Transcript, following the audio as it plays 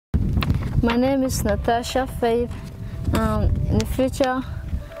My name is Natasha Faith. In the future,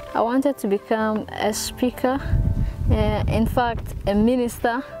 I wanted to become a speaker, in fact, a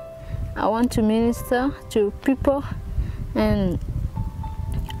minister. I want to minister to people, and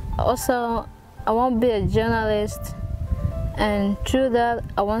also I want to be a journalist, and through that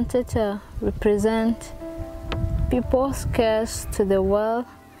I wanted to represent people's cares to the world,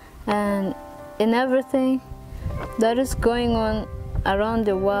 and in everything that is going on around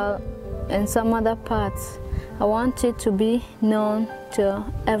the world and some other parts. I want it to be known to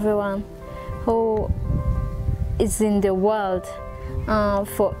everyone who is in the world,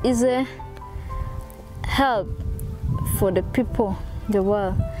 for easy help for the people, the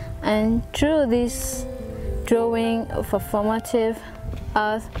world. And through this drawing of affirmative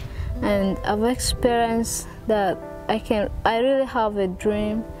art, and I've experienced that I really have a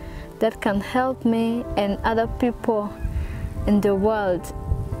dream that can help me and other people in the world.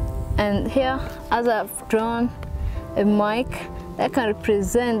 And here, as I've drawn a mic that can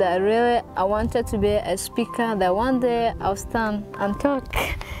represent that really I wanted to be a speaker, that one day I'll stand and talk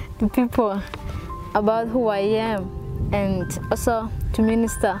to people about who I am, and also to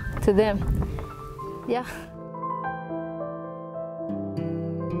minister to them. Yeah.